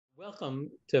Welcome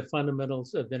to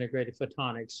Fundamentals of Integrated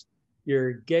Photonics,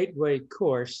 your gateway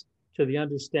course to the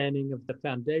understanding of the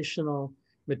foundational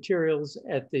materials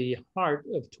at the heart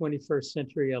of 21st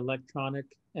century electronic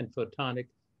and photonic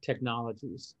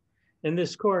technologies. In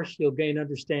this course, you'll gain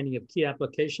understanding of key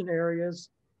application areas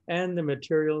and the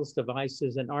materials,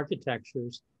 devices, and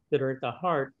architectures that are at the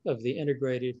heart of the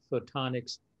integrated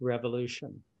photonics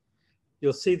revolution.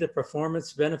 You'll see the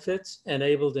performance benefits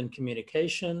enabled in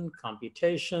communication,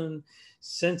 computation,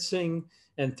 sensing,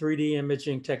 and 3D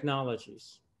imaging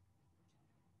technologies.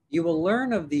 You will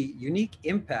learn of the unique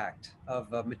impact of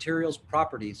materials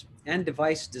properties and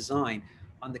device design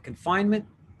on the confinement,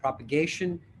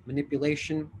 propagation,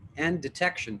 manipulation, and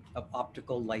detection of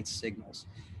optical light signals.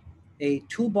 A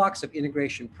toolbox of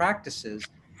integration practices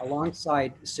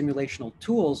alongside simulational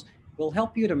tools will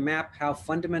help you to map how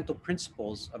fundamental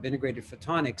principles of integrated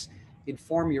photonics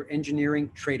inform your engineering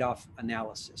trade-off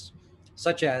analysis,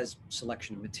 such as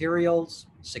selection of materials,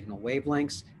 signal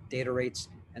wavelengths, data rates,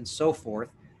 and so forth,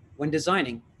 when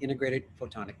designing integrated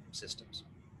photonic systems.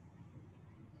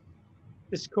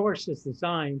 This course is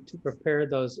designed to prepare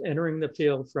those entering the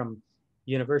field, from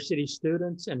university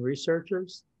students and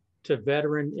researchers to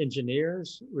veteran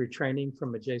engineers retraining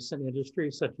from adjacent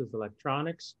industries such as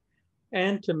electronics,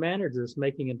 and to managers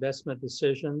making investment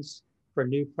decisions for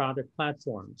new product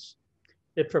platforms.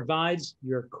 It provides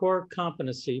your core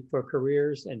competency for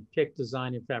careers in PIC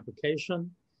design and fabrication,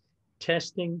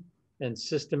 testing, and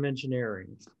system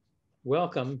engineering.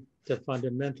 Welcome to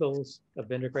Fundamentals of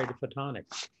Integrated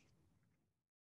Photonics.